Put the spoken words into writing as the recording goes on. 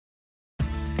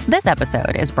This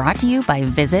episode is brought to you by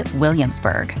Visit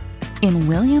Williamsburg. In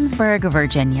Williamsburg,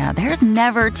 Virginia, there's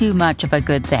never too much of a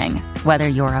good thing. Whether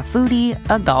you're a foodie,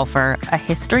 a golfer, a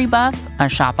history buff, a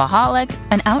shopaholic,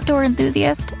 an outdoor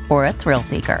enthusiast, or a thrill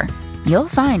seeker, you'll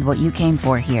find what you came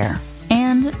for here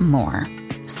and more.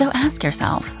 So ask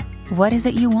yourself, what is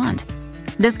it you want?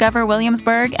 Discover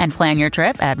Williamsburg and plan your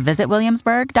trip at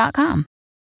visitwilliamsburg.com.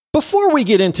 Before we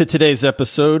get into today's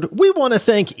episode, we want to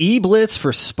thank eBlitz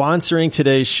for sponsoring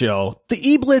today's show. The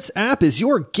eBlitz app is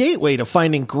your gateway to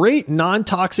finding great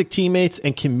non-toxic teammates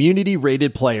and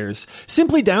community-rated players.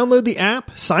 Simply download the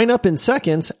app, sign up in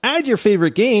seconds, add your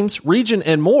favorite games, region,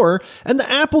 and more, and the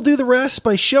app will do the rest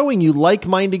by showing you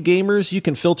like-minded gamers you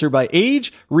can filter by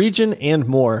age, region, and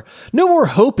more. No more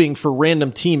hoping for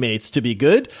random teammates to be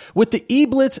good. With the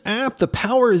eBlitz app, the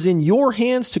power is in your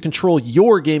hands to control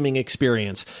your gaming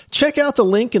experience. Check out the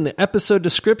link in the episode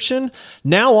description.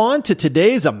 Now on to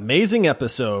today's amazing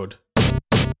episode.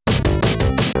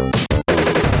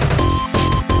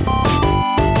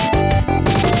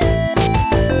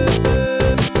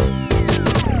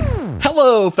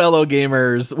 Hello, fellow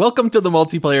gamers. Welcome to the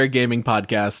Multiplayer Gaming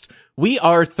Podcast. We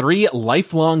are three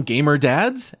lifelong gamer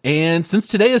dads, and since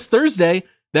today is Thursday,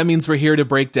 that means we're here to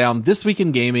break down this week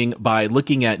in gaming by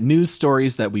looking at news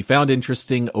stories that we found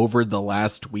interesting over the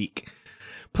last week.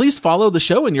 Please follow the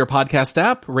show in your podcast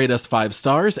app, rate us 5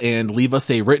 stars, and leave us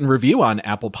a written review on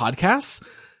Apple Podcasts.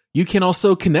 You can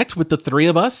also connect with the three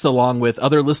of us, along with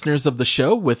other listeners of the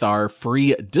show, with our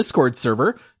free Discord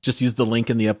server. Just use the link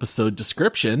in the episode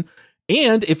description.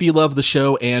 And if you love the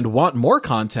show and want more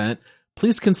content,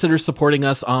 please consider supporting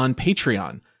us on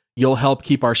Patreon. You'll help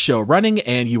keep our show running,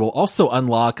 and you will also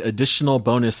unlock additional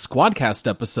bonus Squadcast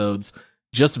episodes.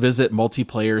 Just visit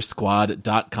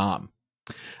multiplayersquad.com.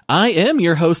 I am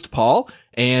your host, Paul,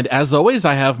 and as always,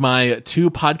 I have my two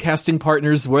podcasting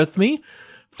partners with me.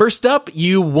 First up,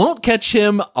 you won't catch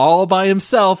him all by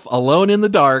himself, alone in the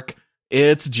dark.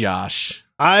 It's Josh.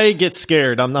 I get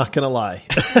scared, I'm not gonna lie.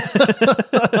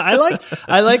 I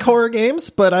like horror games,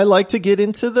 but I like to get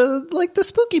into the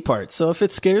spooky part. So if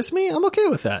it scares me, I'm okay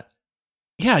with that.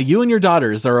 Yeah, you and your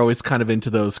daughters are always kind of into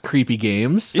those creepy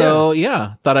games. So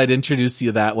yeah, thought I'd introduce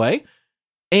you that way.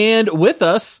 And with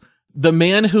us, the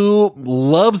man who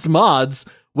loves mods.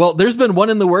 Well, there's been one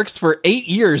in the works for 8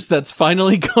 years that's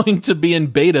finally going to be in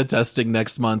beta testing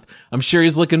next month. I'm sure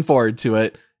he's looking forward to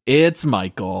it. It's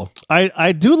Michael.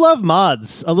 I do love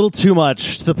mods a little too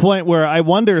much, to the point where I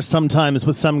wonder sometimes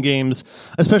with some games,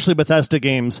 especially Bethesda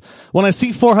games, when I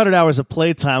see 400 hours of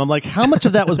playtime, I'm like, how much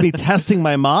of that was me testing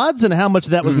my mods and how much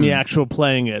of that was me actual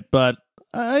playing it? But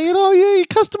you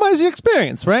customize your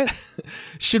experience, right?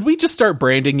 Should we just start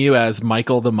branding you as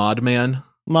Michael the Mod Man?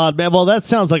 Mod man. Well, that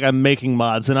sounds like I'm making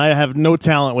mods, and I have no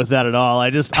talent with that at all. I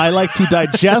like to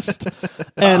digest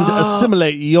and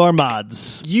assimilate your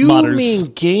mods. You modders.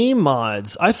 mean game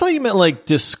mods? I thought you meant like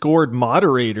Discord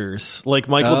moderators. Like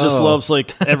Michael just loves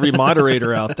like every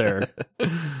moderator out there.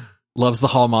 Loves the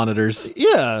hall monitors.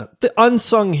 Yeah, the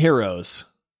unsung heroes.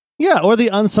 Yeah, or the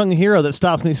unsung hero that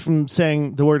stops me from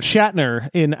saying the word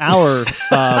Shatner in our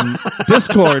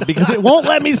Discord, because it won't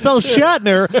let me spell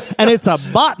Shatner, and it's a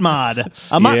bot mod,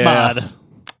 a mod.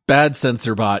 Bad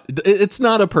censor bot. It's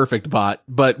not a perfect bot,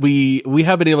 but we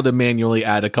have been able to manually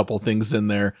add a couple things in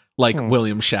there, like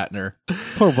William Shatner.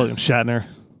 Poor William Shatner.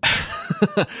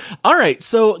 All right,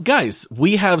 so guys,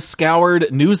 we have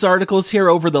scoured news articles here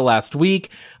over the last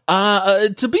week.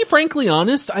 To be frankly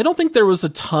honest, I don't think there was a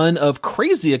ton of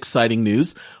crazy exciting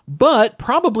news, but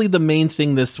probably the main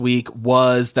thing this week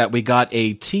was that we got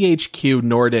a THQ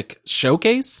Nordic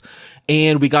showcase,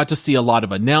 and we got to see a lot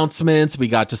of announcements. We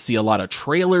got to see a lot of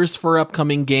trailers for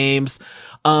upcoming games.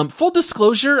 Full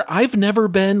disclosure, I've never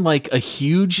been like a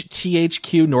huge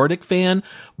THQ Nordic fan,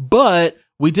 but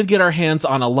we did get our hands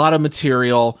on a lot of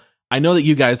material. I know that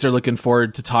you guys are looking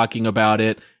forward to talking about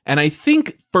it. And I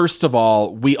think, first of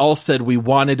all, we all said we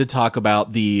wanted to talk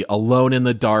about the Alone in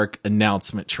the Dark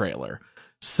announcement trailer.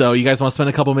 So you guys want to spend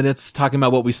a couple minutes talking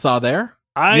about what we saw there?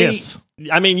 Yes.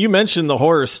 I mean, you mentioned the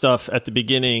horror stuff at the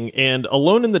beginning, and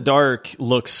Alone in the Dark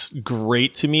looks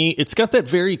great to me. It's got that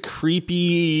very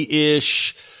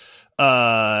creepy-ish,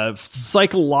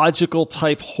 psychological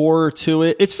type horror to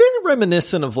it. It's very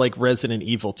reminiscent of like Resident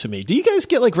Evil to me. Do you guys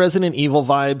get like Resident Evil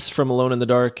vibes from Alone in the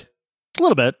Dark? A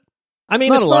little bit. I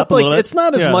mean, it's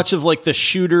not as much of like the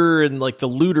shooter and like the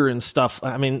looter and stuff.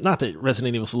 I mean, not that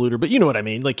Resident Evil's a looter, but you know what I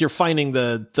mean? Like you're finding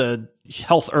the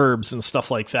health herbs and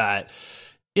stuff like that,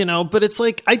 you know, but it's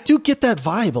like, I do get that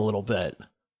vibe a little bit.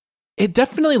 It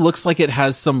definitely looks like it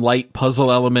has some light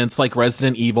puzzle elements like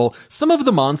Resident Evil. Some of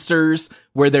the monsters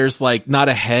where there's like not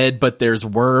a head, but there's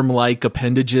worm-like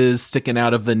appendages sticking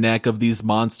out of the neck of these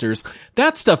monsters.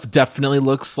 That stuff definitely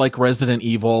looks like Resident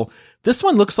Evil. This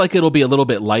one looks like it'll be a little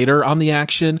bit lighter on the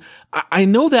action. I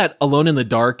know that Alone in the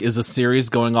Dark is a series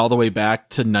going all the way back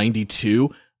to 92.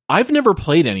 I've never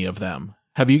played any of them.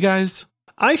 Have you guys?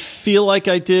 I feel like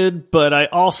I did, but I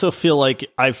also feel like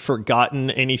I've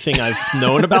forgotten anything I've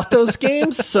known about those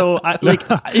games. So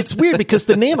it's weird because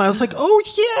the name, I was like, oh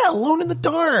yeah, Alone in the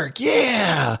Dark.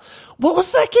 Yeah. What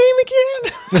was that game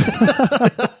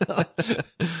again?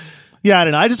 Yeah, I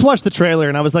don't know. I just watched the trailer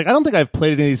and I was like, I don't think I've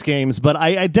played any of these games, but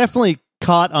I definitely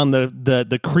caught on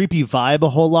the creepy vibe a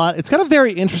whole lot. It's got a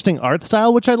very interesting art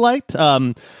style, which I liked.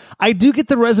 I do get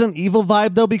the Resident Evil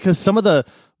vibe though, because some of the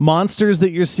monsters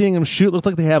that you're seeing them shoot look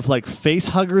like they have like face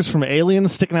huggers from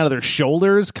Aliens sticking out of their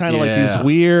shoulders, kind of like these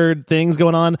weird things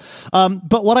going on.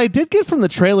 But what I did get from the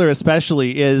trailer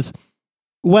especially is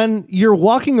when you're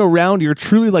walking around, you're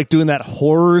truly like doing that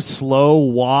horror slow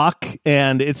walk,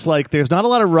 and it's like there's not a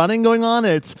lot of running going on.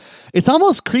 It's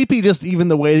almost creepy, just even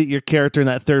the way that your character in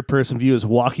that third person view is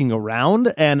walking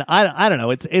around. And I don't know,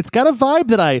 it's got a vibe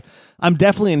that I'm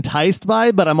definitely enticed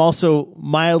by, but I'm also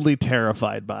mildly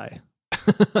terrified by.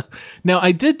 Now,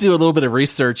 I did do a little bit of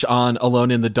research on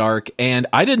Alone in the Dark, and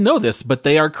I didn't know this, but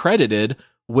they are credited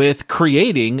with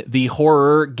creating the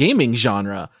horror gaming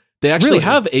genre. They actually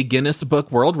have a Guinness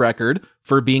Book World Record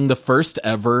for being the first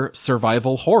ever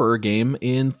survival horror game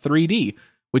in 3D,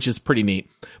 which is pretty neat.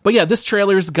 But yeah, this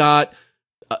trailer's got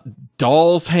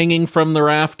dolls hanging from the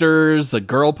rafters, a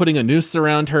girl putting a noose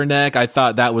around her neck. I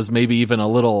thought that was maybe even a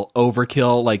little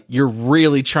overkill. Like, you're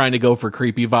really trying to go for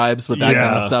creepy vibes with that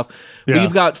kind of stuff. Yeah. But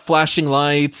you've got flashing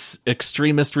lights,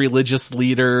 extremist religious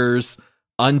leaders,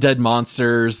 undead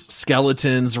monsters,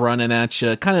 skeletons running at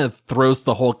you. Kind of throws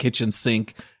the whole kitchen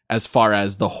sink as far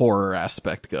as the horror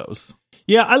aspect goes.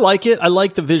 Yeah, I like it. I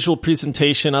like the visual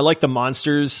presentation. I like the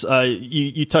monsters.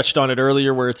 You touched on it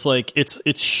earlier, where it's like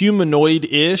it's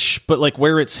humanoid-ish, but like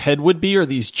where its head would be are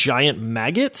these giant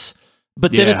maggots.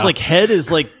 But then its like head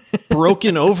is like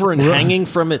broken over and hanging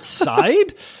from its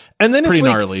side. And then pretty it's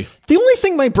like, gnarly. The only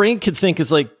thing my brain could think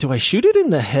is like, do I shoot it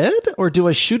in the head or do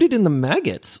I shoot it in the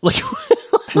maggots? Like,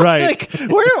 right. Like,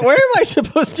 where am I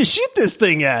supposed to shoot this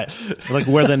thing at? Like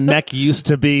where the neck used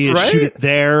to be, right? Shoot it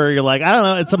there. Or you're like, I don't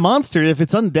know. It's a monster. If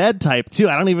it's undead type too,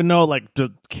 I don't even know. Like,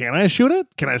 can I shoot it?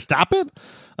 Can I stop it?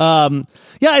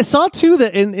 Yeah, I saw too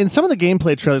that in some of the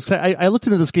gameplay trailers, 'cause I looked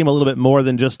into this game a little bit more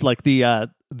than just like the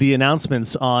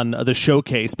announcements on the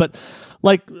showcase, but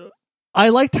like, I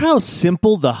liked how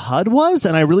simple the HUD was,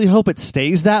 and I really hope it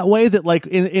stays that way. That like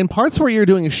in parts where you're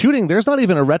doing shooting, there's not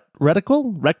even a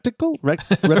reticle.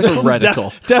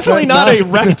 Definitely not a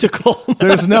recticle.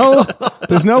 There's no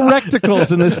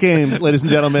recticles in this game, ladies and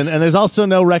gentlemen, and there's also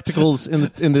no recticles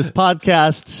in this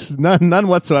podcast. None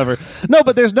whatsoever. No,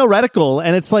 but there's no reticle,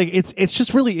 and it's like it's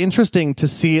just really interesting to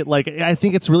see it. Like, I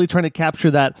think it's really trying to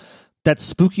capture that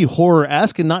spooky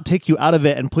horror-esque and not take you out of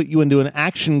it and put you into an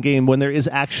action game when there is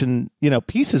action,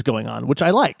 pieces going on, which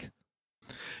I like.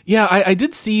 Yeah, I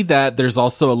did see that there's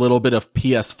also a little bit of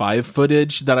PS5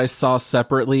 footage that I saw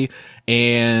separately,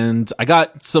 and I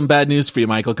got some bad news for you,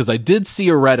 Michael, because I did see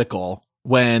a reticle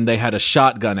when they had a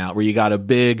shotgun out where you got a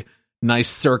big, nice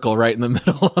circle right in the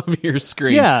middle of your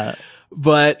screen. Yeah.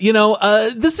 But,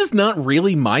 this is not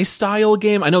really my style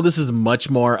game. I know this is much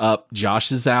more up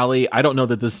Josh's alley. I don't know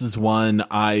that this is one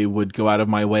I would go out of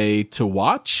my way to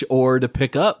watch or to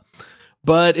pick up,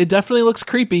 but it definitely looks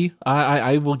creepy.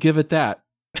 I will give it that.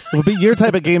 It would be your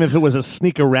type of game if it was a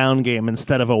sneak around game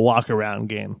instead of a walk around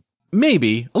game.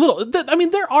 Maybe a little. I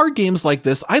mean, there are games like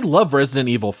this. I love Resident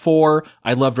Evil 4.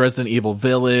 I loved Resident Evil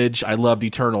Village. I loved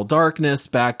Eternal Darkness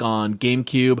back on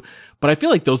GameCube. But I feel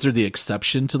like those are the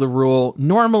exception to the rule.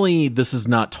 Normally, this is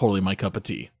not totally my cup of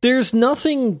tea. There's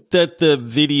nothing that the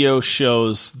video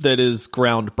shows that is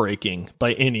groundbreaking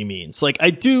by any means. Like,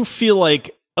 I do feel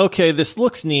like, okay, this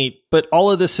looks neat, but all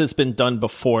of this has been done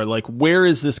before. Like, where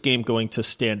is this game going to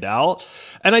stand out?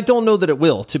 And I don't know that it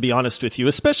will, to be honest with you,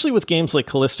 especially with games like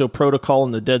Callisto Protocol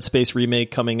and the Dead Space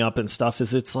remake coming up and stuff.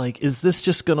 It's like, is this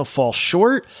just going to fall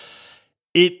short?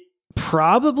 It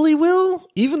probably will,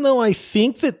 even though I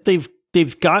think that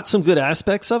they've got some good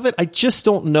aspects of it. I just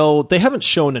don't know. They haven't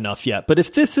shown enough yet. But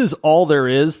if this is all there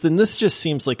is, then this just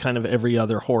seems like kind of every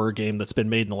other horror game that's been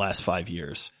made in the last 5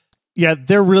 years. Yeah,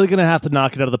 they're really going to have to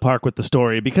knock it out of the park with the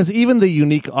story, because even the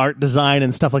unique art design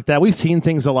and stuff like that, we've seen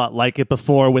things a lot like it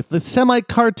before with the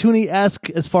semi-cartoony-esque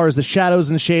as far as the shadows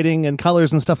and shading and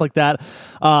colors and stuff like that.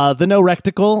 The no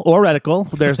reticle or reticle,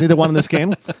 there's neither one in this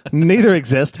game. Neither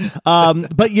exist.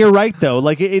 But you're right, though.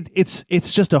 Like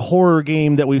it's just a horror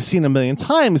game that we've seen a million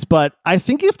times, but I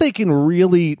think if they can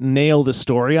really nail the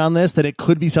story on this, then it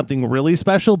could be something really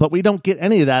special, but we don't get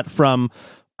any of that from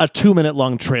a 2-minute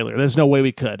long trailer. There's no way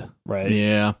we could. Right.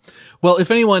 Yeah. Well, if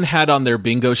anyone had on their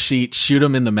bingo sheet, shoot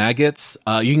 'em in the maggots,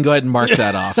 you can go ahead and mark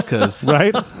that off, because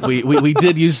right? we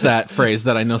did use that phrase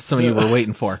that I know some of you were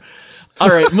waiting for. All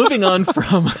right, moving on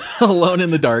from Alone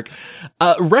in the Dark.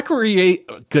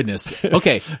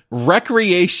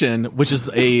 Recreation, which is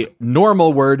a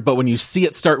normal word, but when you see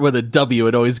it start with a W,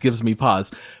 it always gives me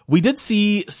pause. We did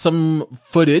see some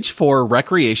footage for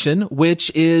Recreation,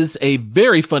 which is a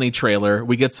very funny trailer.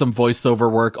 We get some voiceover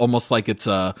work, almost like it's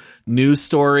a news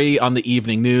story on the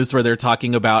evening news, where they're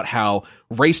talking about how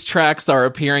racetracks are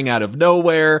appearing out of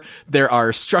nowhere. There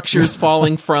are structures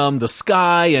falling from the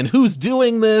sky, and who's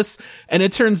doing this? And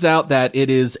it turns out that it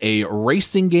is a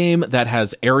racing game that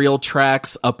has aerial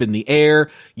tracks up in the air.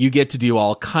 You get to do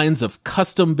all kinds of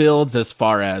custom builds as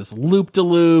far as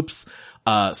loop-de-loops,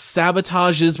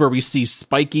 sabotages where we see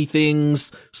spiky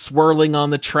things swirling on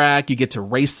the track. You get to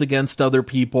race against other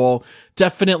people.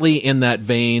 Definitely in that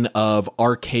vein of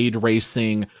arcade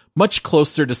racing, much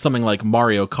closer to something like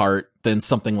Mario Kart than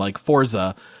something like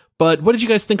Forza. But what did you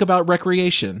guys think about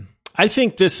Recreation? I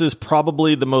think this is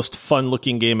probably the most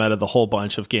fun-looking game out of the whole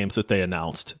bunch of games that they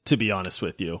announced, to be honest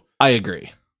with you. I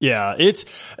agree. Yeah, it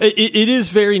is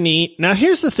very neat. Now,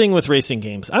 here's the thing with racing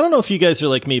games. I don't know if you guys are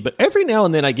like me, but every now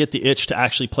and then I get the itch to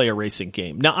actually play a racing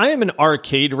game. Now, I am an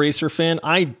arcade racer fan.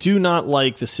 I do not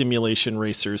like the simulation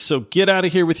racers. So get out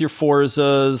of here with your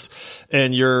Forzas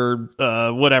and your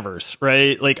whatevers,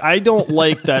 right? Like, I don't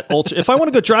like that ultra. If I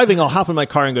want to go driving, I'll hop in my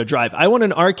car and go drive. I want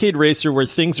an arcade racer where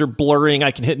things are blurring.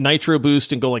 I can hit nitro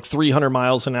boost and go like 300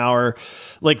 miles an hour,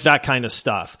 like that kind of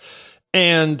stuff.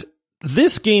 And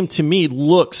this game, to me,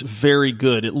 looks very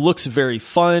good. It looks very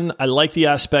fun. I like the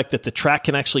aspect that the track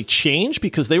can actually change,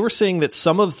 because they were saying that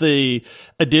some of the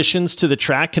additions to the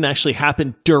track can actually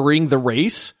happen during the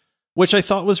race, which I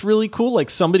thought was really cool. Like,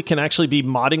 somebody can actually be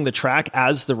modding the track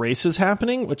as the race is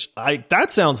happening, that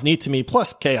sounds neat to me.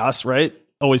 Plus chaos, right?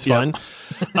 Always fun.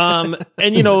 Yep. And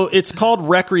it's called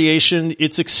Recreation.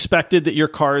 It's expected that your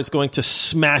car is going to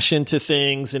smash into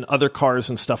things and other cars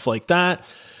and stuff like that.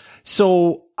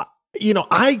 So,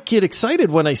 I get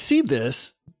excited when I see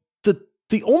this.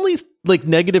 The only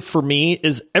negative for me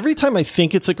is every time I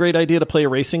think it's a great idea to play a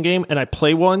racing game and I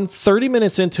play one, 30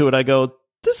 minutes into it, I go,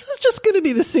 this is just going to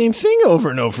be the same thing over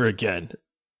and over again.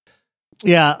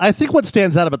 Yeah, I think what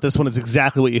stands out about this one is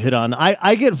exactly what you hit on.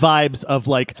 I get vibes of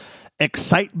like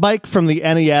Excite Bike from the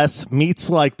NES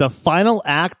meets like the final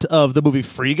act of the movie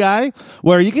Free Guy,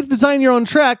 where you get to design your own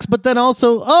tracks, but then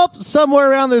also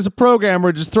somewhere around there's a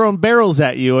programmer just throwing barrels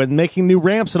at you and making new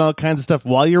ramps and all kinds of stuff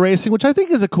while you're racing, which I think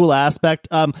is a cool aspect.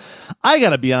 I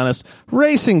gotta be honest,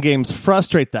 racing games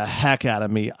frustrate the heck out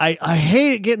of me. I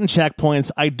hate getting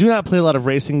checkpoints. I do not play a lot of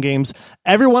racing games.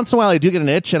 Every once in a while I do get an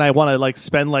itch and I want to like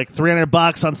spend like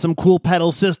 $300 on some cool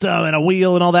pedal system and a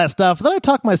wheel and all that stuff. Then I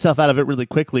talk myself out of it really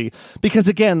quickly. Because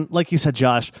again, like you said,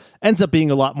 Josh, ends up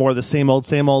being a lot more of the same old,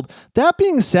 same old. That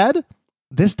being said,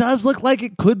 this does look like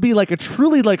it could be like a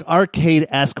truly like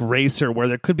arcade-esque racer where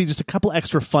there could be just a couple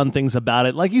extra fun things about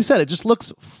it. Like you said, it just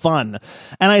looks fun.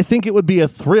 And I think it would be a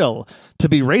thrill to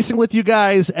be racing with you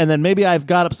guys, and then maybe I've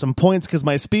got up some points because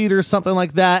my speed or something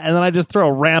like that, and then I just throw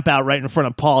a ramp out right in front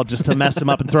of Paul just to mess him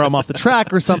up and throw him off the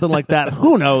track or something like that.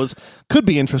 Who knows? Could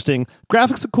be interesting.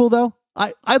 Graphics are cool, though.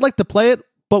 I'd like to play it,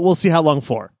 but we'll see how long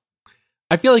for.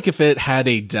 I feel like if it had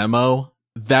a demo,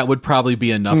 that would probably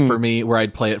be enough for me, where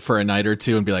I'd play it for a night or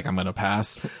two and be like, I'm going to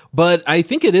pass. But I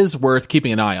think it is worth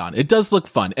keeping an eye on. It does look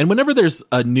fun. And whenever there's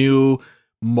a new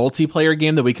multiplayer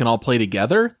game that we can all play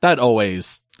together, that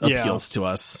always appeals to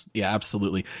us. Yeah,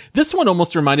 absolutely. This one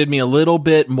almost reminded me a little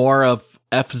bit more of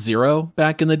F-Zero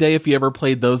back in the day, if you ever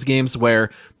played those games where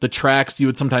the tracks, you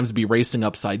would sometimes be racing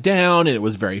upside down and it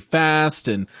was very fast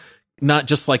and not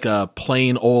just like a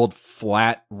plain old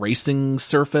flat racing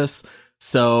surface.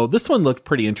 So this one looked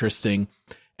pretty interesting.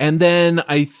 And then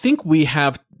I think we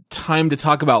have time to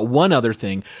talk about one other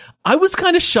thing. I was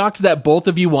kind of shocked that both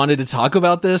of you wanted to talk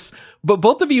about this, but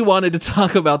both of you wanted to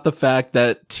talk about the fact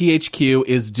that THQ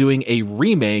is doing a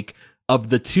remake of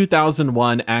the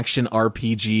 2001 action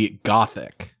RPG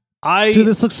Gothic. Dude,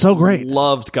 this looks so great.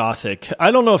 Loved Gothic. I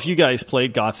don't know if you guys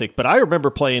played Gothic, but I remember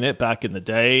playing it back in the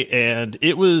day, and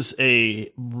it was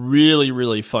a really,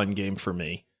 really fun game for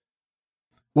me.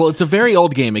 Well, it's a very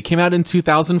old game. It came out in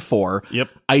 2004. Yep.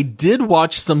 I did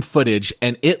watch some footage,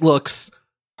 and it looks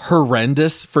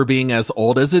horrendous for being as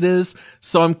old as it is.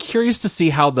 So I'm curious to see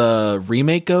how the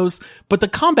remake goes. But the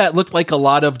combat looked like a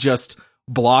lot of just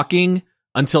blocking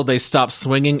until they stop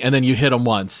swinging, and then you hit them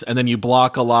once, and then you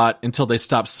block a lot until they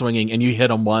stop swinging, and you hit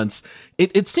them once.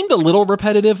 It seemed a little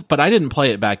repetitive, but I didn't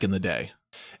play it back in the day.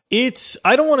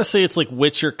 I don't want to say it's like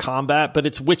Witcher combat, but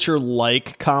it's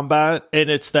Witcher-like combat, and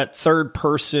it's that third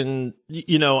person,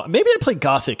 maybe I played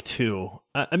Gothic 2.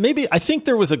 I think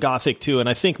there was a Gothic 2, and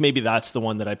I think maybe that's the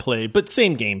one that I played, but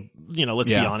same game, let's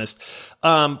be honest.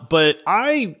 But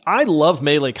I love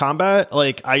melee combat.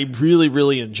 Like, I really,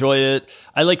 really enjoy it.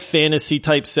 I like fantasy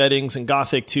type settings, and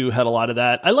Gothic 2 had a lot of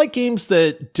that. I like games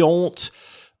that don't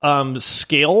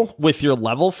scale with your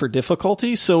level for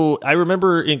difficulty. So I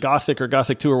remember in Gothic or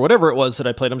Gothic 2 or whatever it was that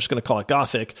I played, I'm just going to call it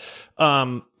Gothic.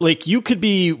 Like, you could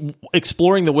be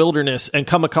exploring the wilderness and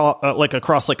come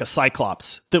across a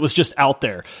Cyclops that was just out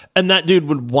there, and that dude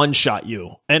would one shot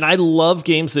you. And I love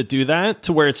games that do that,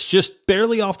 to where it's just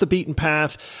barely off the beaten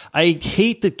path. I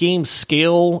hate that games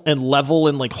scale and level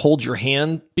and like hold your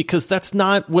hand, because that's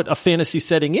not what a fantasy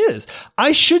setting is.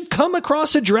 I should come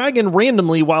across a dragon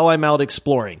randomly while I'm out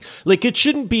exploring. Like, it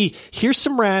shouldn't be, here's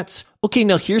some rats. Okay,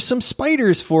 now here's some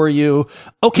spiders for you.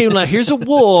 Okay, now here's a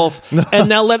wolf, and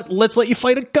now let's let you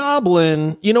fight a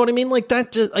goblin. You know what I mean? Like,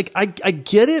 that just, like, I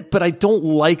get it, but I don't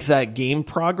like that game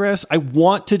progress. I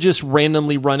want to just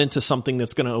randomly run into something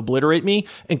that's going to obliterate me,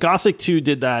 and Gothic 2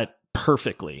 did that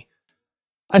perfectly.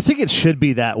 I think it should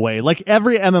be that way. Like,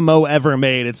 every MMO ever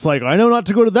made, it's like, I know not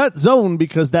to go to that zone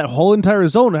because that whole entire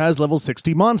zone has level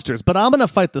 60 monsters, but I'm going to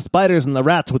fight the spiders and the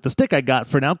rats with the stick I got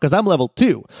for now because I'm level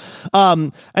 2.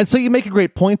 And so you make a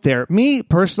great point there. Me,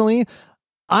 personally,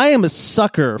 I am a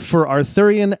sucker for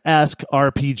Arthurian-esque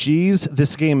RPGs.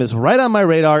 This game is right on my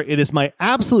radar. It is my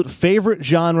absolute favorite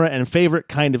genre and favorite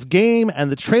kind of game,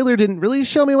 and the trailer didn't really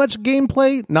show me much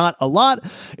gameplay, not a lot.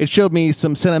 It showed me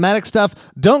some cinematic stuff.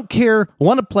 Don't care,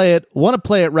 want to play it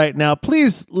right now.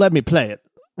 Please let me play it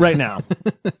right now.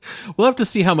 We'll have to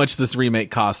see how much this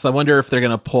remake costs. I wonder if they're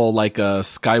going to pull like a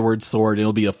Skyward Sword and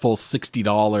it'll be a full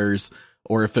 $60,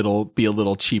 or if it'll be a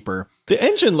little cheaper. The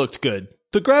engine looked good.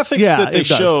 The graphics that they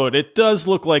showed, it does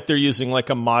look like they're using like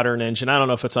a modern engine. I don't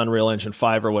know if it's Unreal Engine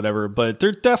 5 or whatever, but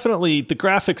they're definitely, the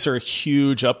graphics are a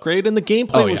huge upgrade, and the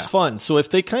gameplay was fun. So if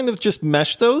they kind of just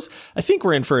mesh those, I think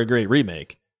we're in for a great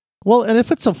remake. Well, and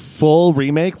if it's a full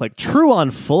remake, like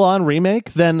full-on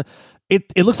remake, then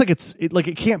it looks like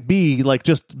it can't be like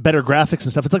just better graphics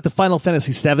and stuff. It's like the Final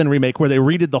Fantasy VII remake where they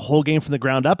redid the whole game from the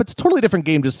ground up. It's a totally different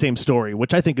game, just same story,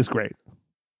 which I think is great.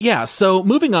 Yeah, so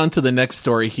moving on to the next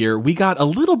story here, we got a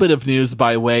little bit of news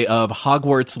by way of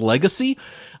Hogwarts Legacy.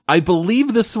 I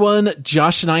believe this one,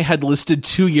 Josh and I had listed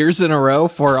 2 years in a row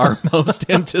for our most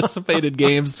anticipated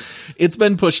games. It's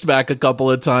been pushed back a couple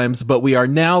of times, but we are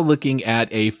now looking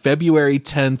at a February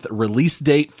 10th release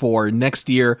date for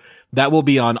next year. That will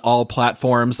be on all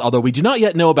platforms, although we do not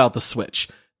yet know about the Switch.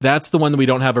 That's the one that we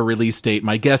don't have a release date.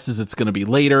 My guess is it's going to be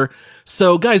later.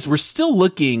 So guys, we're still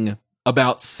looking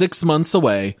about 6 months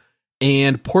away,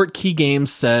 and Portkey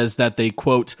Games says that they,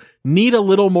 quote, need a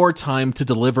little more time to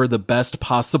deliver the best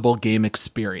possible game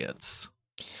experience.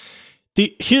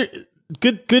 Good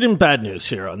and bad news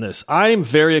here on this. I'm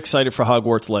very excited for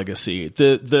Hogwarts Legacy.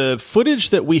 The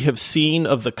footage that we have seen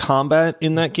of the combat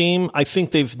in that game, I think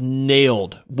they've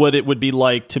nailed what it would be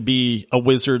like to be a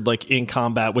wizard, like in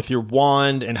combat with your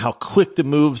wand, and how quick the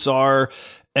moves are,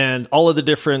 and all of the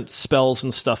different spells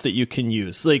and stuff that you can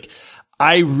use. Like,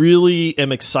 I really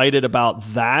am excited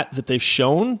about that they've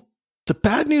shown. The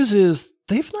bad news is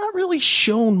they've not really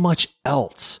shown much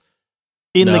else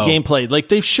in the gameplay. Like,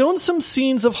 they've shown some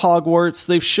scenes of Hogwarts.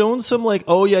 They've shown some like,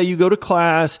 oh yeah, you go to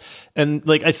class. And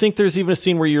like, I think there's even a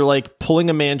scene where you're like pulling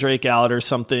a mandrake out or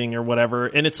something or whatever.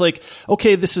 And it's like,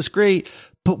 okay, this is great,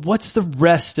 but what's the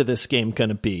rest of this game going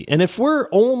to be? And if we're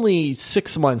only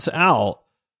 6 months out,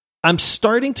 I'm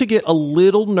starting to get a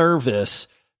little nervous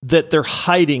that they're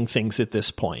hiding things at this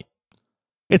point.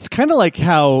 It's kind of like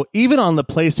how even on the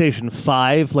PlayStation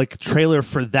 5, like trailer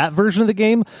for that version of the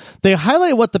game, they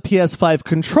highlight what the PS5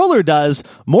 controller does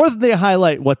more than they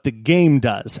highlight what the game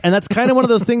does. And that's kind of one of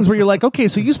those things where you're like, okay,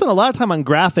 so you spent a lot of time on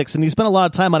graphics and you spent a lot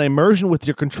of time on immersion with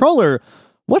your controller.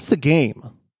 What's the game?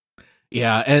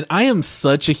 Yeah, and I am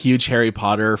such a huge Harry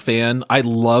Potter fan. I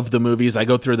love the movies. I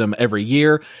go through them every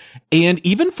year. And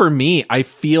even for me, I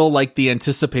feel like the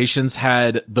anticipations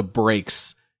had the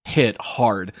brakes hit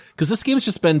hard, because this game's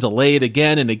just been delayed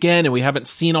again and again, and we haven't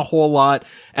seen a whole lot.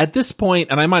 At this point,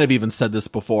 and I might have even said this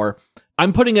before,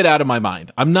 I'm putting it out of my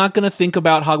mind. I'm not going to think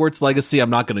about Hogwarts Legacy.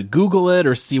 I'm not going to Google it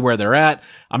or see where they're at.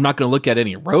 I'm not going to look at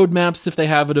any roadmaps if they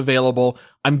have it available.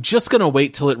 I'm just going to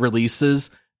wait till it releases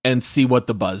and see what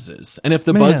the buzz is. And if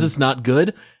the buzz is not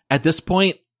good, at this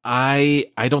point, I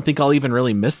don't think I'll even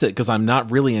really miss it, because I'm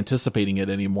not really anticipating it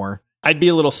anymore. I'd be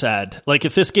a little sad. Like,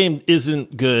 if this game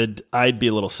isn't good, I'd be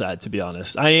a little sad, to be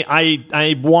honest. I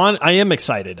am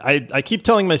excited. I keep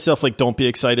telling myself, like, don't be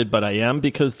excited, but I am,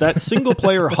 because that single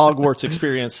player Hogwarts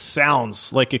experience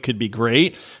sounds like it could be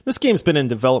great. This game's been in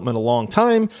development a long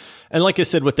time. And like I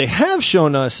said, what they have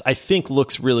shown us, I think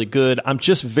looks really good. I'm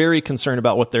just very concerned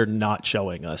about what they're not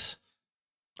showing us.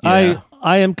 Yeah.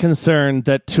 I am concerned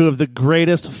that two of the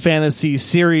greatest fantasy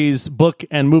series, book,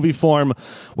 and movie form,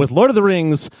 with Lord of the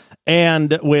Rings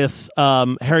and with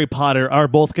Harry Potter, are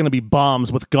both going to be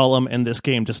bombs, with Gollum and this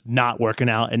game just not working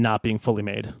out and not being fully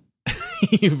made.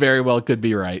 You very well could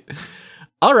be right.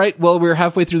 All right, well, we're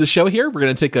halfway through the show here. We're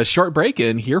going to take a short break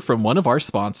and hear from one of our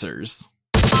sponsors.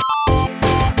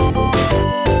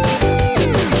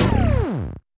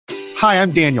 Hi,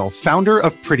 I'm Daniel, founder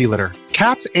of Pretty Litter.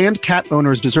 Cats and cat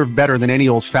owners deserve better than any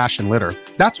old-fashioned litter.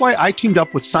 That's why I teamed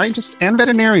up with scientists and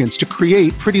veterinarians to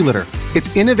create Pretty Litter.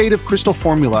 Its innovative crystal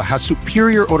formula has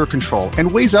superior odor control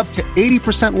and weighs up to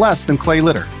 80% less than clay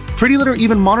litter. Pretty Litter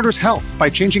even monitors health by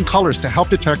changing colors to help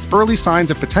detect early signs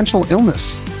of potential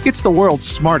illness. It's the world's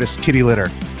smartest kitty litter.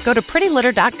 Go to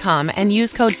prettylitter.com and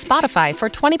use code SPOTIFY for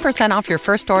 20% off your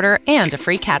first order and a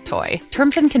free cat toy.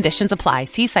 Terms and conditions apply.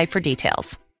 See site for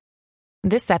details.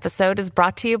 This episode is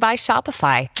brought to you by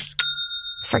Shopify.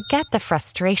 Forget the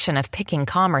frustration of picking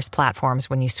commerce platforms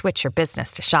when you switch your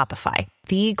business to Shopify,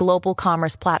 the global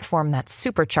commerce platform that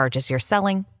supercharges your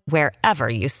selling wherever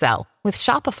you sell. With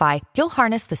Shopify, you'll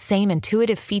harness the same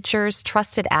intuitive features,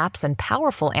 trusted apps, and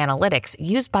powerful analytics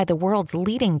used by the world's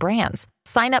leading brands.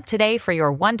 Sign up today for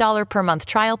your $1 per month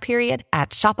trial period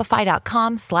at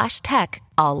shopify.com/tech,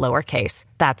 all lowercase.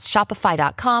 That's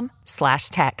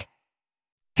shopify.com/tech.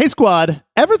 Hey squad,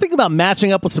 ever think about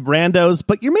matching up with some randos,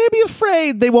 but you're maybe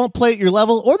afraid they won't play at your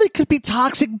level, or they could be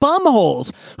toxic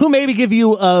bumholes who maybe give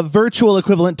you a virtual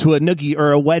equivalent to a noogie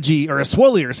or a wedgie or a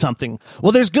swirly or something?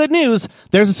 Well, there's good news.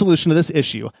 There's a solution to this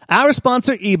issue. Our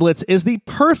sponsor, eBlitz, is the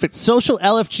perfect social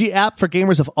LFG app for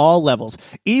gamers of all levels.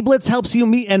 eBlitz helps you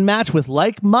meet and match with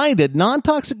like-minded,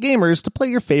 non-toxic gamers to play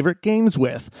your favorite games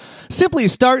with. Simply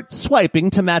start swiping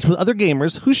to match with other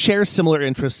gamers who share similar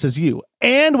interests as you.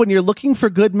 And when you're looking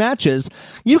for good matches,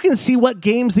 you can see what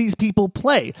games these people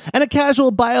play and a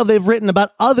casual bio they've written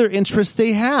about other interests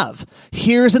they have.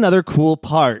 Here's another cool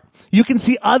part. You can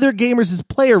see other gamers'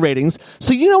 player ratings,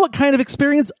 so you know what kind of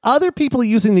experience other people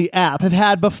using the app have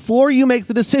had before you make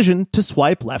the decision to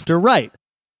swipe left or right.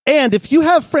 And if you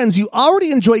have friends you already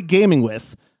enjoy gaming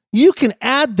with, you can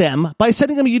add them by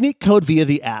sending them a unique code via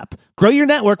the app. Grow your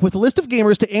network with a list of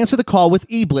gamers to answer the call with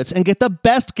eBlitz and get the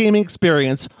best gaming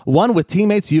experience, one with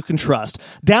teammates you can trust.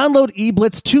 Download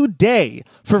eBlitz today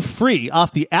for free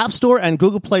off the App Store and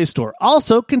Google Play Store.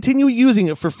 Also, continue using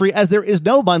it for free as there is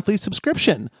no monthly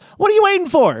subscription. What are you waiting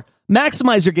for?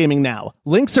 Maximize your gaming now.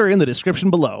 Links are in the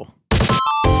description below.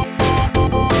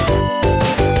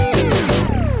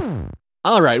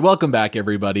 All right, welcome back,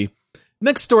 everybody.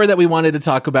 Next story that we wanted to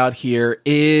talk about here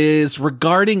is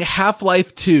regarding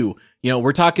Half-Life 2. You know,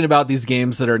 we're talking about these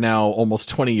games that are now almost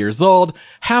 20 years old.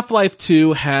 Half-Life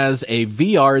 2 has a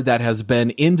VR that has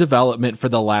been in development for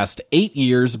the last 8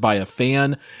 years by a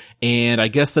fan. And I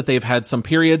guess that they've had some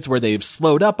periods where they've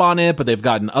slowed up on it, but they've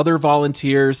gotten other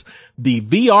volunteers. The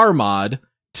VR mod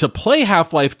to play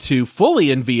Half-Life 2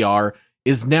 fully in VR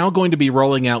is now going to be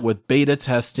rolling out with beta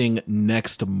testing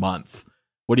next month.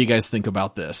 What do you guys think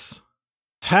about this?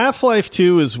 Half-Life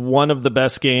 2 is one of the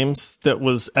best games that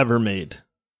was ever made.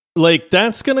 Like,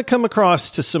 that's going to come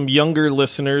across to some younger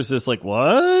listeners as like,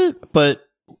 what? But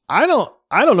I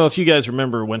don't know if you guys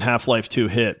remember when Half-Life 2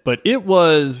 hit, but it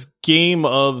was game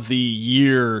of the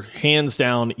year, hands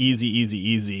down,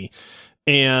 easy.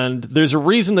 And there's a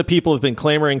reason that people have been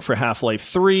clamoring for Half-Life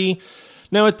 3.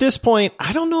 Now, at this point,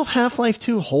 I don't know if Half-Life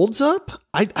 2 holds up.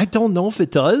 I don't know if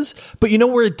it does. But you know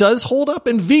where it does hold up?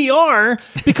 In VR,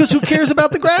 because who cares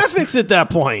about the graphics at that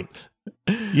point?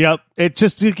 Yep. It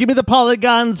just give me the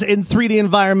polygons in 3D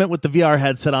environment with the VR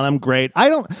headset on. I'm great. I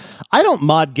don't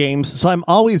mod games, so I'm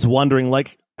always wondering,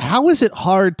 like, how is it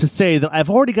hard to say that I've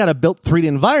already got a built 3D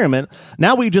environment?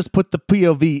 Now we just put the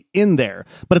POV in there.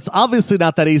 But it's obviously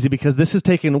not that easy because this has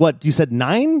taken, what, you said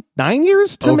 9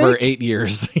 years to make? Over 8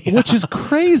 years. Yeah. Which is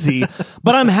crazy.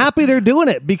 But I'm happy they're doing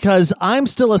it because I'm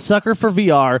still a sucker for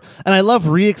VR, and I love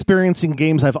re-experiencing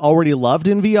games I've already loved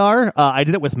in VR. I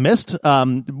did it with Myst,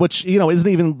 which,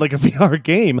 isn't even like a VR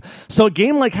game. So a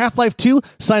game like Half-Life 2,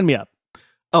 sign me up.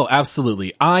 Oh,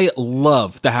 absolutely. I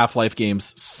love the Half-Life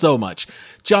games so much.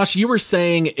 Josh, you were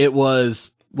saying it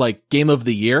was like game of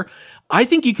the year. I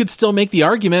think you could still make the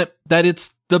argument that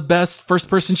it's the best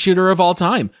first-person shooter of all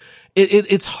time.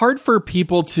 It's hard for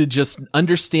people to just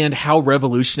understand how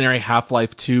revolutionary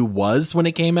Half-Life 2 was when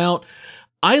it came out.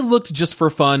 I looked just for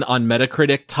fun on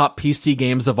Metacritic top PC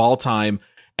games of all time,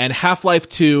 and Half-Life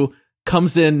 2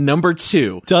 comes in number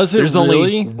 2. Does it There's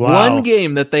really? only one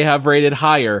game that they have rated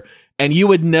higher, and you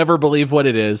would never believe what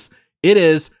it is. It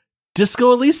is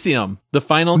Disco Elysium, the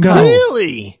final cut.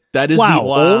 Really? That is the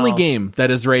only game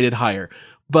that is rated higher.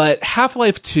 But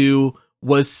Half-Life 2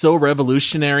 was so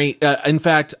revolutionary. In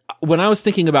fact, when I was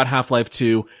thinking about Half-Life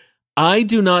 2, I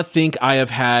do not think I have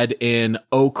had an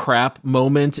oh crap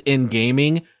moment in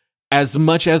gaming as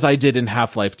much as I did in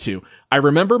Half-Life 2. I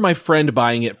remember my friend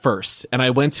buying it first, and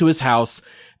I went to his house,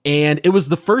 and it was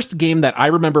the first game that I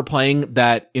remember playing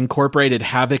that incorporated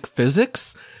havoc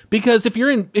physics. Because if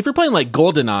you're playing like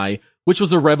GoldenEye, which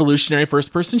was a revolutionary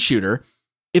first-person shooter,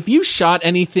 if you shot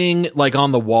anything like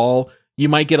on the wall, you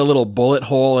might get a little bullet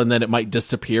hole and then it might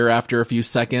disappear after a few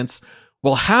seconds.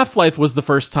 Well, Half-Life was the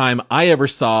first time I ever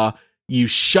saw you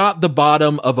shot the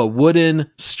bottom of a wooden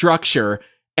structure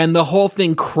and the whole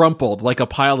thing crumpled like a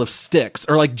pile of sticks,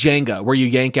 or like Jenga, where you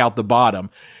yank out the bottom.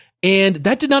 And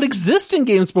that did not exist in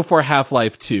games before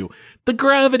Half-Life 2. The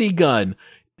gravity gun,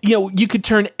 you could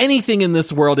turn anything in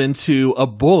this world into a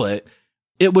bullet.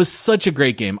 It was such a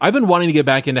great game. I've been wanting to get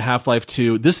back into Half-Life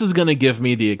 2. This is going to give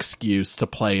me the excuse to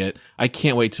play it. I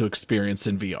can't wait to experience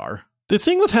in VR. The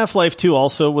thing with Half-Life 2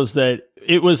 also was that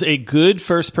it was a good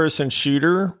first-person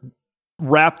shooter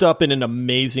wrapped up in an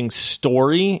amazing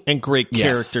story and great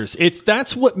characters.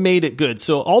 That's what made it good.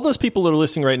 So all those people that are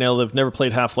listening right now that have never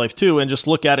played Half-Life 2 and just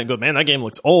look at it and go, man, that game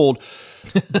looks old.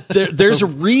 There's a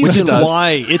reason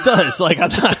why it does. Like,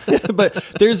 I'm not, but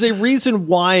there's a reason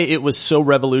why it was so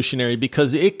revolutionary,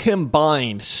 because it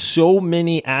combined so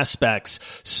many aspects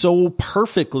so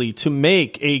perfectly to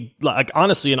make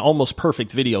honestly, an almost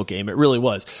perfect video game. It really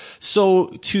was. So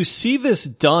to see this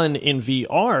done in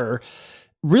VR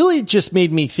really just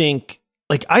made me think,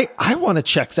 like, I want to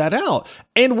check that out.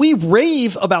 And we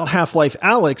rave about Half-Life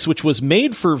Alyx, which was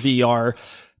made for VR,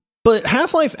 but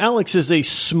Half-Life Alyx is a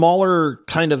smaller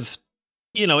kind of,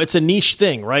 it's a niche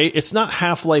thing, right? It's not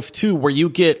Half-Life 2 where you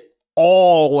get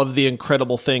all of the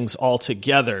incredible things all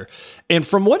together. And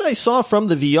from what I saw from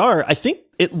the VR, I think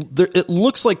it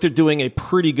looks like they're doing a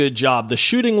pretty good job. The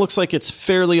shooting looks like it's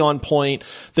fairly on point.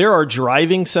 There are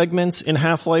driving segments in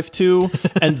Half-Life 2,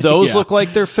 and those look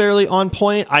like they're fairly on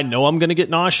point. I know I'm going to get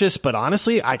nauseous, but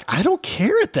honestly, I don't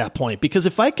care at that point, because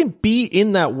if I can be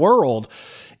in that world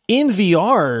in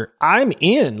VR, I'm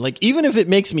in. Like, even if it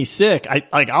makes me sick,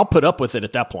 I'll put up with it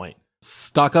at that point.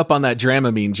 Stock up on that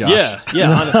Dramamine, Josh.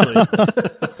 Yeah,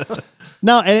 honestly.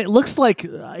 No, and it looks like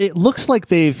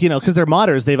they've, because they're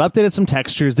modders, they've updated some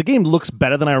textures. The game looks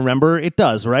better than I remember it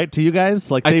does, right? To you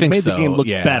guys? Like, they've made the game look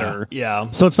better.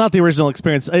 Yeah. So it's not the original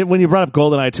experience. When you brought up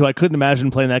GoldenEye 2, I couldn't imagine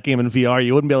playing that game in VR.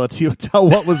 You wouldn't be able to tell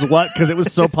what was what, because it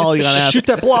was so polygon-esque. Shoot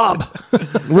that blob.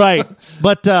 Right.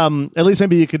 But at least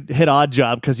maybe you could hit odd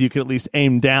job, because you could at least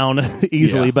aim down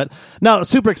easily. Yeah. But no,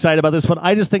 super excited about this one.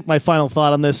 I just think my final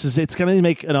thought on this is it's going to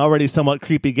make an already somewhat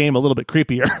creepy game a little bit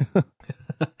creepier.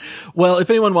 Well, if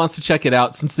anyone wants to check it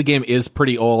out, since the game is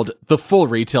pretty old, the full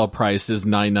retail price is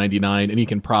 $9.99, and you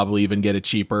can probably even get it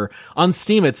cheaper. On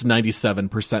Steam, it's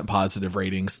 97% positive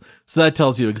ratings, so that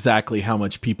tells you exactly how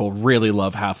much people really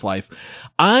love Half-Life.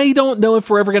 I don't know if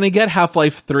we're ever going to get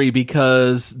Half-Life 3,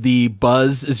 because the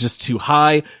buzz is just too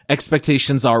high.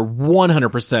 Expectations are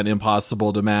 100%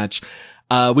 impossible to match.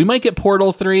 We might get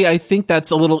Portal 3. I think that's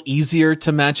a little easier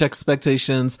to match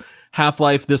expectations.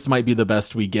 Half-Life, this might be the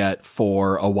best we get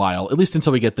for a while, at least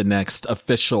until we get the next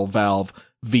official Valve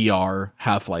VR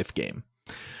Half-Life game.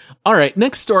 All right,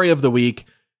 next story of the week.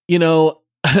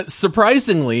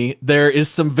 Surprisingly, there is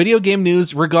some video game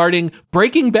news regarding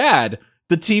Breaking Bad,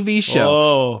 the TV show.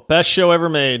 Oh, best show ever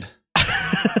made.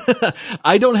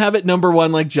 I don't have it number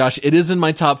one like Josh. It is in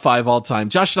my top 5 all time.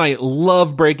 Josh and I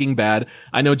love Breaking Bad.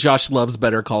 I know Josh loves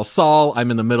Better Call Saul.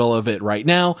 I'm in the middle of it right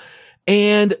now.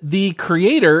 And the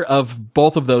creator of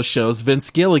both of those shows, Vince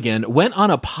Gilligan, went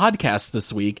on a podcast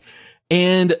this week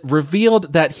and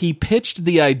revealed that he pitched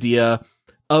the idea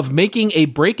of making a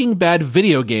Breaking Bad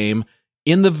video game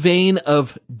in the vein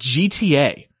of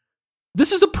GTA.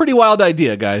 This is a pretty wild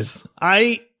idea, guys.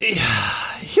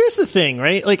 Here's the thing,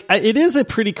 right? Like, it is a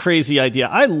pretty crazy idea.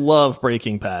 I love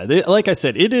Breaking Bad. Like I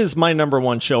said, it is my number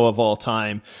one show of all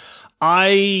time.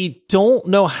 I don't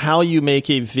know how you make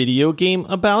a video game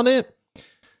about it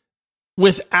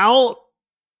without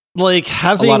like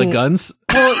having a lot of guns.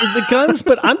 Well, the guns,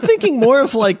 but I'm thinking more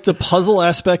of like the puzzle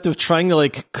aspect of trying to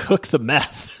like cook the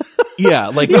meth. Yeah,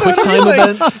 like you know quick time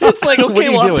events. It's like, okay,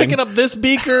 well, I'm doing? picking up this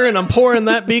beaker and I'm pouring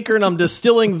that beaker and I'm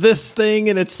distilling this thing.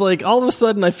 And it's like, all of a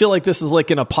sudden I feel like this is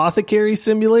like an apothecary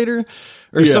simulator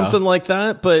or something like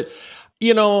that. But,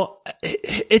 you know,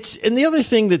 and the other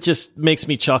thing that just makes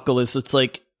me chuckle is it's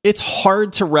like, it's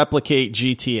hard to replicate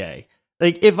GTA.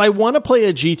 Like, if I want to play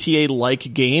a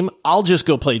GTA-like game, I'll just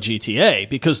go play GTA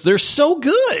because they're so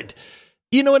good.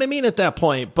 You know what I mean at that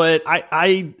point? But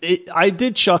I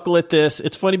did chuckle at this.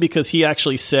 It's funny because he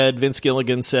actually said, Vince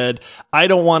Gilligan said, I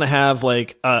don't want to have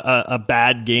like a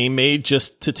bad game made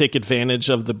just to take advantage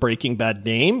of the Breaking Bad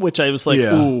name, which I was like,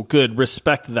 ooh, good.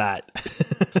 Respect that.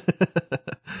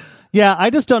 Yeah,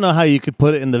 I just don't know how you could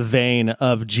put it in the vein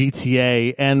of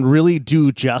GTA and really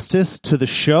do justice to the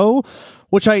show,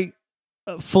 which I...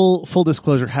 Full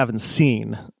disclosure, haven't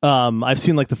seen. I've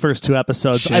seen like the first 2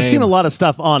 episodes. Shame. I've seen a lot of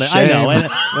stuff on it. Shame. I know. And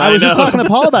I was just talking to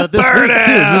Paul about it this week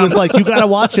too. He was like, "You got to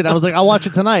watch it." I was like, "I'll watch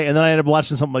it tonight," and then I ended up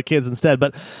watching something with my kids instead.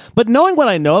 But knowing what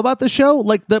I know about the show,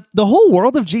 like the whole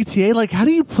world of GTA, like how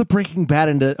do you put Breaking Bad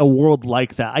into a world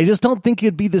like that? I just don't think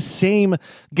it'd be the same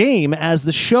game as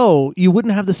the show. You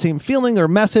wouldn't have the same feeling or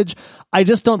message. I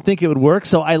just don't think it would work.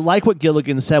 So I like what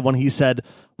Gilligan said when he said,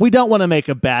 we don't want to make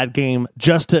a bad game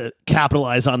just to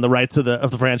capitalize on the rights of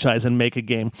the franchise and make a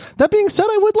game. That being said,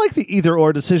 I would like the either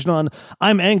or decision on,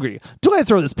 I'm angry. Do I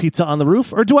throw this pizza on the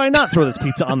roof or do I not throw this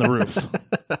pizza on the roof?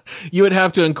 You would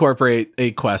have to incorporate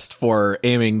a quest for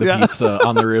aiming the pizza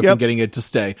on the roof and getting it to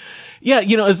stay. Yeah,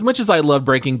 you know, as much as I love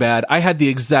Breaking Bad, I had the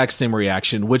exact same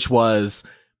reaction, which was,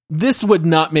 this would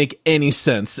not make any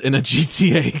sense in a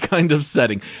GTA kind of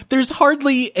setting. There's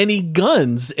hardly any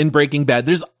guns in Breaking Bad.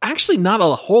 There's actually not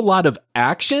a whole lot of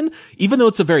action, even though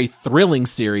it's a very thrilling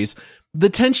series. The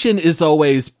tension is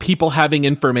always people having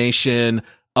information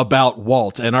about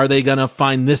Walt, and are they going to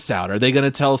find this out? Are they going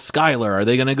to tell Skylar? Are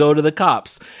they going to go to the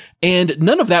cops? And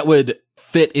none of that would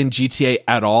fit in GTA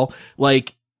at all.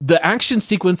 Like, the action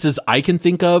sequences I can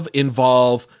think of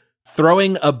involve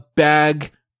throwing a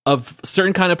bag of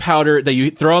certain kind of powder that you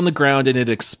throw on the ground and it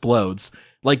explodes.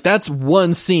 Like, that's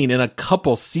one scene in a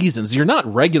couple seasons. You're not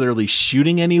regularly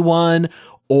shooting anyone,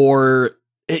 or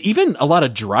even a lot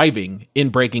of driving in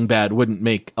Breaking Bad wouldn't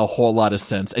make a whole lot of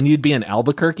sense. And you'd be in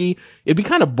Albuquerque. It'd be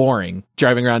kind of boring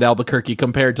driving around Albuquerque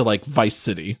compared to like Vice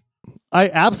City. I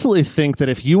absolutely think that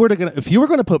if you were going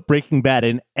to put Breaking Bad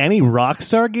in any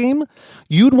Rockstar game,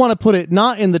 you'd want to put it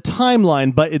not in the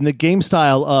timeline, but in the game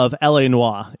style of LA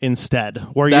Noire instead,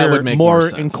 where that you're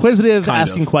more inquisitive,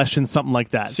 asking questions, something like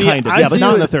that. See, but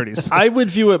not in the 30s. I would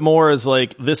view it more as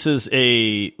like, this is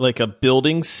a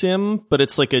building sim, but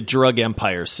it's like a drug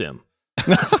empire sim.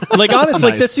 Like,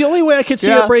 honestly, like, that's the only way I could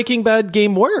see a Breaking Bad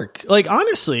game work. Like,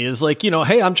 honestly, is like, you know,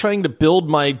 hey, I'm trying to build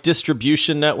my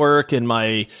distribution network and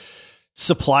my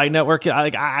supply network.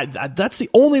 That's the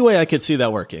only way I could see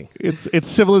that working. It's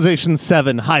Civilization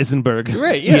 7 Heisenberg.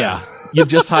 Right, yeah. You've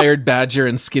just hired Badger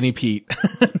and Skinny Pete.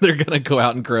 They're going to go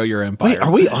out and grow your empire. Wait,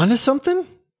 are we onto something?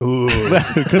 Ooh,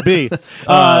 it could be.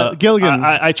 Gilligan.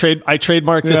 I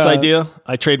trademark this idea.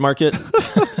 I trademark it.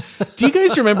 Do you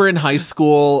guys remember in high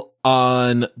school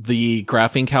on the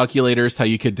graphing calculators how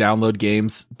you could download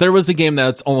games? There was a game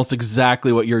that's almost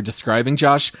exactly what you're describing,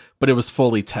 Josh, but it was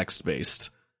fully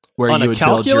text-based, where on you a would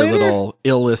calculator? build your little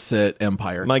illicit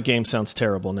empire. My game sounds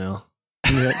terrible now.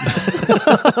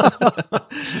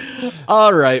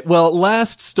 All right. Well,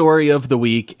 last story of the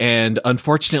week, and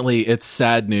unfortunately, it's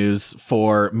sad news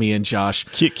for me and Josh.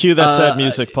 Cue that sad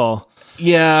music, Paul.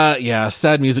 Yeah,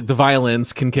 sad music. The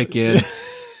violins can kick in.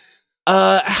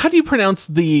 How do you pronounce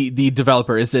the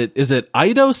developer? Is it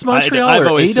Eidos Montreal or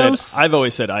Eidos? I've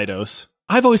always said Eidos.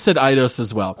 I've always said Eidos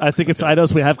as well. I think it's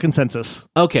Eidos. We have consensus.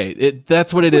 Okay,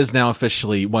 that's what it is now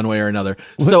officially, one way or another.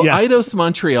 So Eidos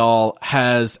Montreal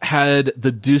has had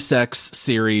the Deus Ex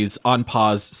series on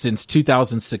pause since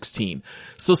 2016.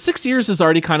 So 6 years is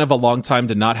already kind of a long time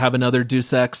to not have another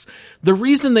Deus Ex. The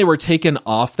reason they were taken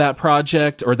off that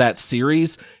project or that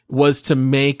series was to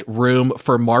make room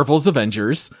for Marvel's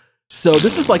Avengers. So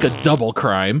this is like a double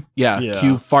crime. Yeah.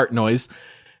 Cue fart noise.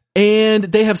 And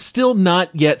they have still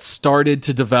not yet started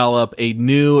to develop a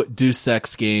new Deus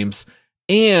Ex games.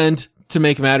 And to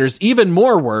make matters even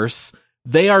more worse,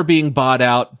 they are being bought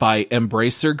out by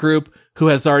Embracer Group, who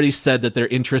has already said that they're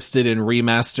interested in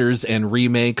remasters and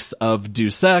remakes of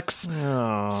Deus Ex.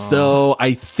 Oh. So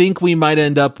I think we might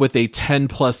end up with a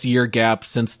 10+ year gap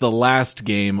since the last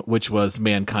game, which was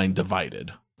Mankind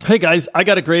Divided. Hey guys, I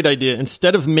got a great idea.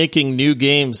 Instead of making new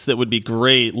games that would be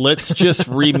great, let's just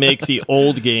remake the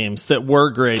old games that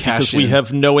were great because we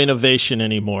have no innovation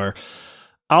anymore.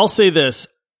 I'll say this.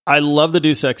 I love the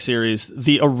Deus Ex series.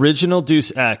 The original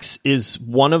Deus Ex is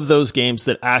one of those games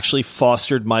that actually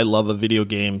fostered my love of video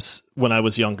games when I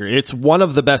was younger. It's one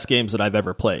of the best games that I've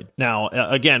ever played. Now,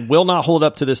 again, will not hold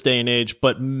up to this day and age,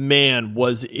 but man,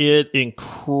 was it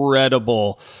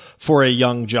incredible for a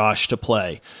young Josh to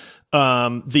play.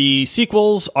 The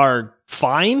sequels are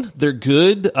fine. They're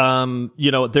good.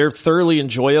 They're thoroughly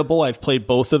enjoyable. I've played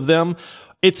both of them.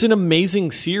 It's an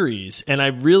amazing series, and I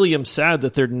really am sad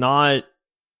that they're not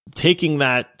taking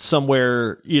that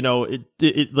somewhere,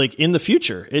 like in the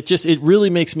future. It really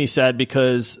makes me sad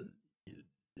because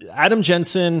Adam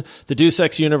Jensen, the Deus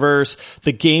Ex universe,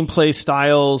 the gameplay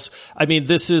styles. I mean,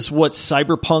 this is what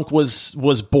Cyberpunk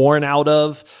was born out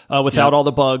of, without all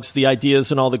the bugs, the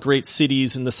ideas and all the great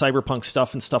cities and the Cyberpunk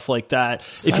stuff and stuff like that.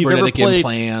 If you've ever played,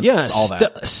 implants, all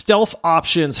that. Stealth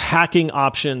options, hacking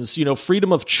options,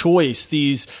 freedom of choice,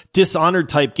 these Dishonored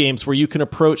type games where you can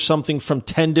approach something from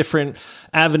 10 different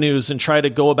avenues and try to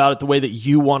go about it the way that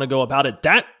you want to go about it.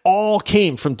 That all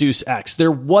came from Deus Ex. There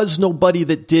was nobody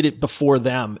that did it before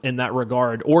them in that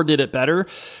regard or did it better.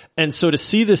 And so to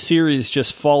see the series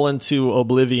just fall into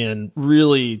oblivion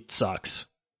really sucks.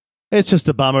 It's just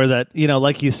a bummer that,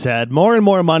 like you said, more and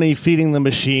more money feeding the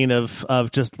machine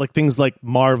of just like things like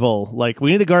Marvel. Like,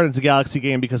 we need a Guardians of the Galaxy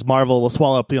game because Marvel will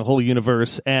swallow up the whole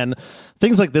universe. And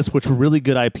things like this, which were really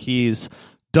good IPs,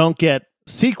 don't get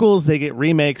sequels, they get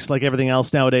remakes like everything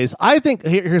else nowadays. I think,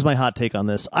 here's my hot take on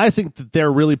this. I think that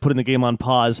they're really putting the game on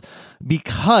pause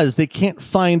because they can't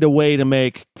find a way to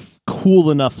make cool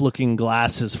enough looking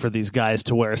glasses for these guys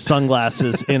to wear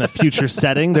sunglasses in a future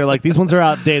setting. They're like, these ones are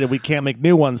outdated. We can't make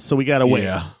new ones, so we gotta wait.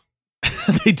 Yeah.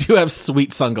 They do have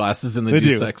sweet sunglasses in the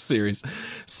Deus Ex series.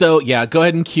 So yeah, go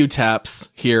ahead and cue taps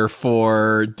here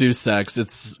for Deus Ex.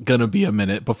 It's gonna be a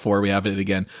minute before we have it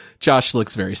again. Josh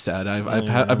looks very sad.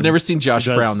 I've never seen Josh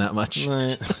frown that much.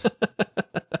 Right.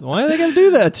 Why are they gonna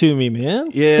do that to me, man?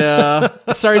 Yeah.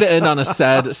 Sorry to end on a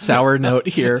sad, sour note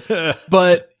here,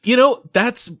 but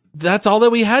that's all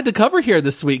that we had to cover here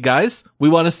this week, guys. We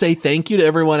want to say thank you to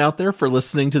everyone out there for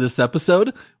listening to this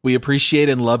episode. We appreciate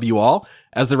and love you all.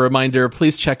 As a reminder,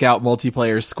 please check out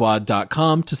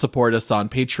multiplayersquad.com to support us on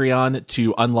Patreon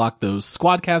to unlock those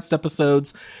Squadcast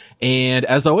episodes. And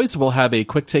as always, we'll have a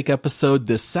quick take episode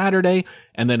this Saturday,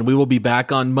 and then we will be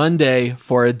back on Monday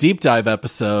for a deep dive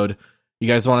episode. You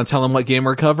guys want to tell them what game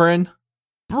we're covering?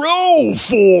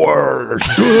 Broforce!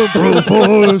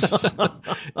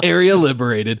 Broforce! Area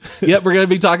liberated. Yep, we're going to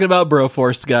be talking about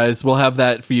Broforce, guys. We'll have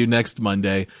that for you next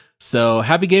Monday. So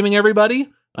happy gaming,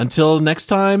 everybody. Until next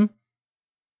time,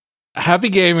 happy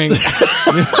gaming.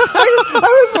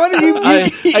 I was wondering,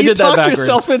 you talked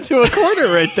yourself into a corner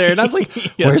right there, and I was like,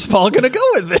 where's Paul going to go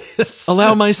with this?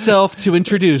 Allow myself to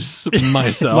introduce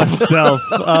myself.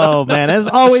 Oh, man. As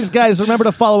always, guys, remember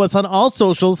to follow us on all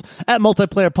socials at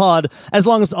Multiplayer Pod, as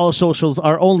long as all socials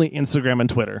are only Instagram and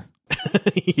Twitter.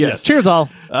 Yes. Cheers, all.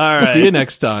 All right. See you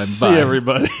next time. See Bye.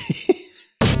 everybody.